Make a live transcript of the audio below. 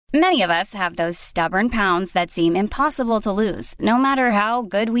Many of us have those stubborn pounds that seem impossible to lose, no matter how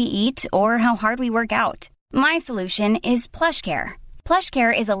good we eat or how hard we work out. My solution is PlushCare.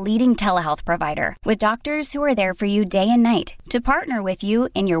 PlushCare is a leading telehealth provider with doctors who are there for you day and night to partner with you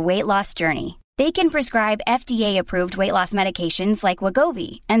in your weight loss journey. They can prescribe FDA-approved weight loss medications like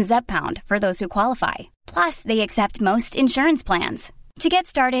Wegovy and Zepbound for those who qualify. Plus, they accept most insurance plans. To get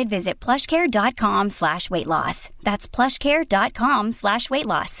started, visit plushcare.com/weightloss. That's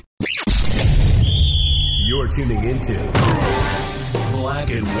plushcare.com/weightloss. You're tuning into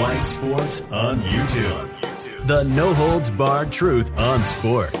Black and White Sports on YouTube. The no-holds-barred truth on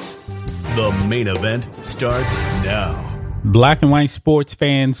sports. The main event starts now. Black and White Sports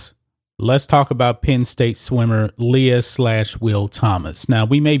fans, let's talk about Penn State swimmer Leah/Will Thomas. Now,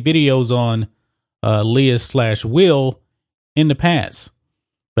 we made videos on Leah/Will in the past.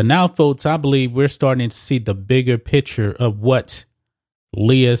 But now, folks, I believe we're starting to see the bigger picture of what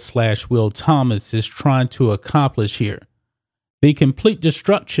Leah/Will Thomas is trying to accomplish here. The complete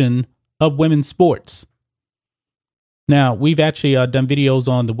destruction of women's sports. Now, we've actually done videos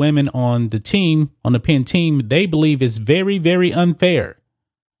on the women on the team, on the Penn team. They believe it's very, very unfair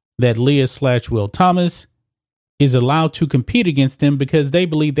that Leah/Will Thomas is allowed to compete against them because they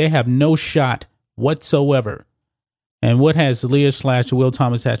believe they have no shot whatsoever. And what has Leah/Will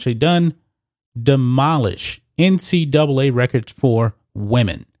Thomas actually done? Demolish NCAA records for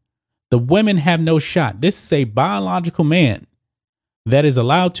women. The women have no shot. This is a biological man that is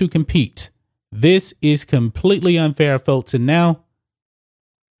allowed to compete. This is completely unfair, folks. And now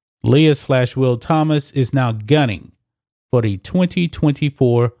Leah/Will Thomas is now gunning for the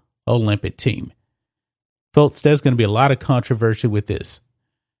 2024 Olympic team. Folks, there's going to be a lot of controversy with this.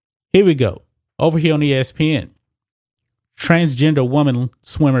 Here we go. Over here on ESPN. Transgender woman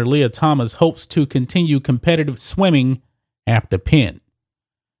swimmer Leah Thomas hopes to continue competitive swimming after Penn.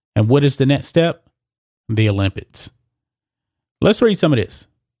 And what is the next step? The Olympics. Let's read some of this.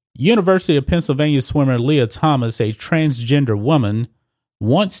 University of Pennsylvania swimmer Leah Thomas, a transgender woman,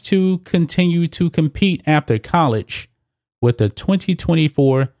 wants to continue to compete after college with the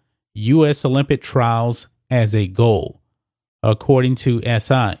 2024 U.S. Olympic trials as a goal, according to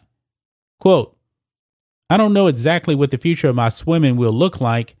SI. Quote, I don't know exactly what the future of my swimming will look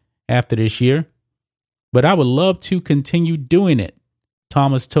like after this year, but I would love to continue doing it,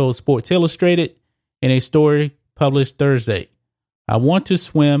 Thomas told Sports Illustrated in a story published Thursday. I want to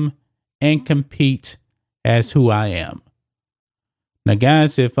swim and compete as who I am. Now,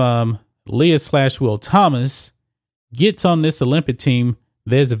 guys, if Leah/Will Thomas gets on this Olympic team,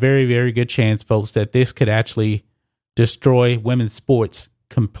 there's a very, very good chance, folks, that this could actually destroy women's sports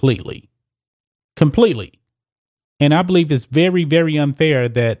completely. Completely. And I believe it's very, very unfair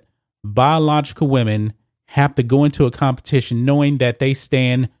that biological women have to go into a competition knowing that they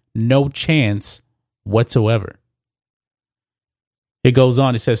stand no chance whatsoever. It goes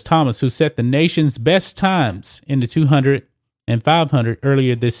on. It says Thomas, who set the nation's best times in the 200 and 500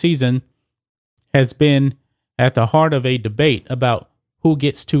 earlier this season, has been at the heart of a debate about who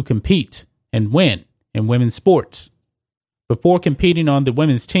gets to compete and when in women's sports. Before competing on the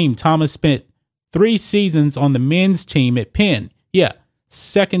women's team, Thomas spent 3 seasons on the men's team at Penn. Yeah,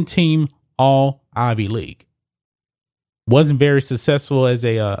 second team all Ivy League. Wasn't very successful as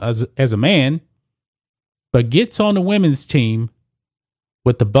a man, but gets on the women's team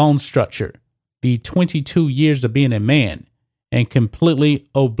with the bone structure, the 22 years of being a man, and completely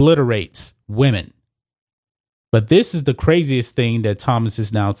obliterates women. But this is the craziest thing that Thomas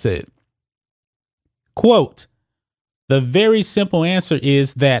has now said. Quote, the very simple answer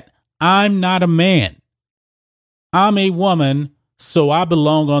is that I'm not a man. I'm a woman, so I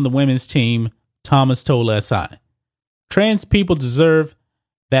belong on the women's team, Thomas told SI. Trans people deserve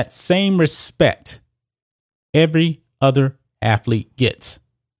that same respect every other athlete gets.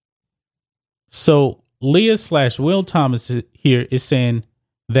 So Leah/Will Thomas here is saying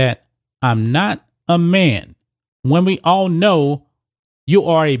that I'm not a man when we all know you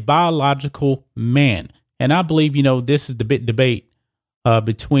are a biological man. And I believe, this is the big debate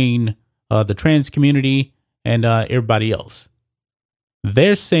between the trans community and everybody else.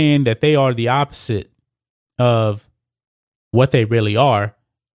 They're saying that they are the opposite of what they really are.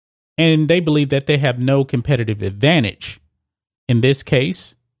 And they believe that they have no competitive advantage. In this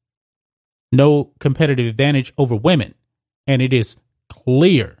case, no competitive advantage over women. And it is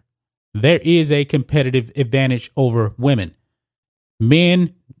clear there is a competitive advantage over women.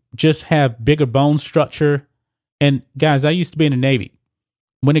 Men just have bigger bone structure. And guys, I used to be in the Navy.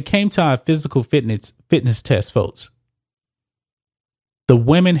 When it came to our physical fitness test, folks, the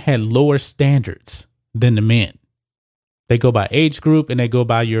women had lower standards than the men. They go by age group and they go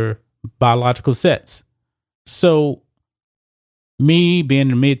by your biological sets. So me being in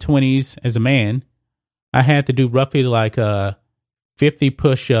the mid-20s as a man, I had to do roughly like 50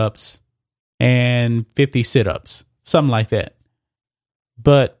 push-ups and 50 sit-ups, something like that.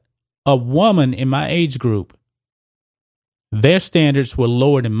 But a woman in my age group, their standards were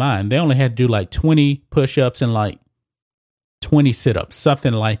lower than mine. They only had to do like 20 push-ups and like 20 sit-ups,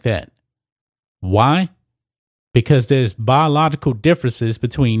 something like that. Why? Because there's biological differences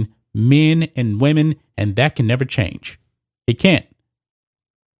between men and women, and that can never change. It can't.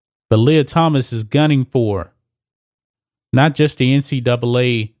 But Lia Thomas is gunning for not just the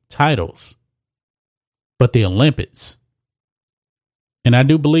NCAA titles, but the Olympics. And I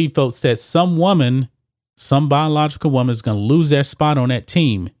do believe, folks, that some biological woman is going to lose their spot on that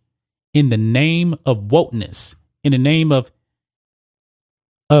team in the name of wokeness, in the name of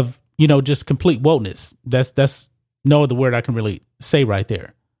just complete wokeness. That's no other word I can really say right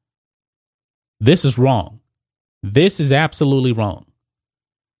there. This is wrong. This is absolutely wrong.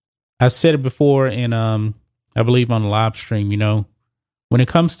 I said it before in, I believe on the live stream, when it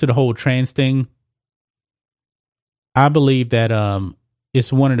comes to the whole trans thing, I believe that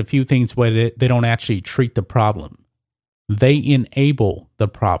it's one of the few things where they don't actually treat the problem. They enable the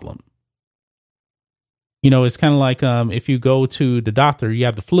problem. It's kind of like if you go to the doctor, you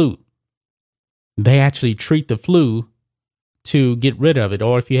have the flu. They actually treat the flu to get rid of it.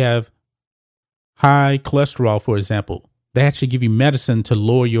 Or if you have high cholesterol, for example, they actually give you medicine to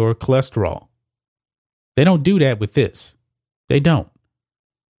lower your cholesterol. They don't do that with this. They don't.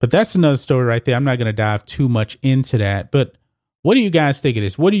 But that's another story right there. I'm not going to dive too much into that. But what do you guys think of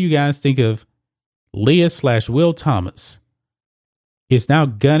this? What do you guys think of Lia/Will Thomas is now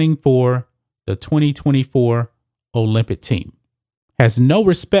gunning for the 2024 Olympic team? Has no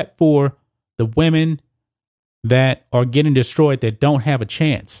respect for the women that are getting destroyed that don't have a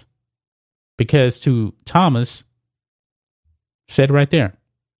chance. Because to Thomas, said right there,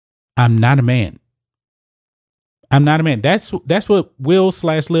 I'm not a man. I'm not a man. That's what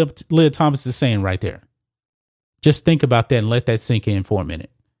Will/Lia Thomas is saying right there. Just think about that and let that sink in for a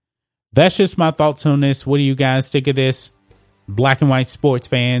minute. That's just my thoughts on this. What do you guys think of this? Black and white sports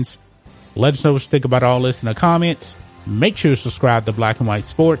fans, let us know what you think about all this in the comments. Make sure to subscribe to Black and White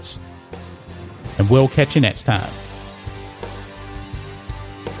Sports, and we'll catch you next time.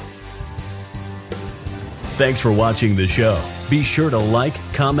 Thanks for watching the show. Be sure to like,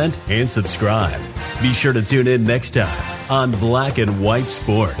 comment, and subscribe. Be sure to tune in next time on Black and White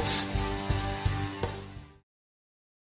Sports.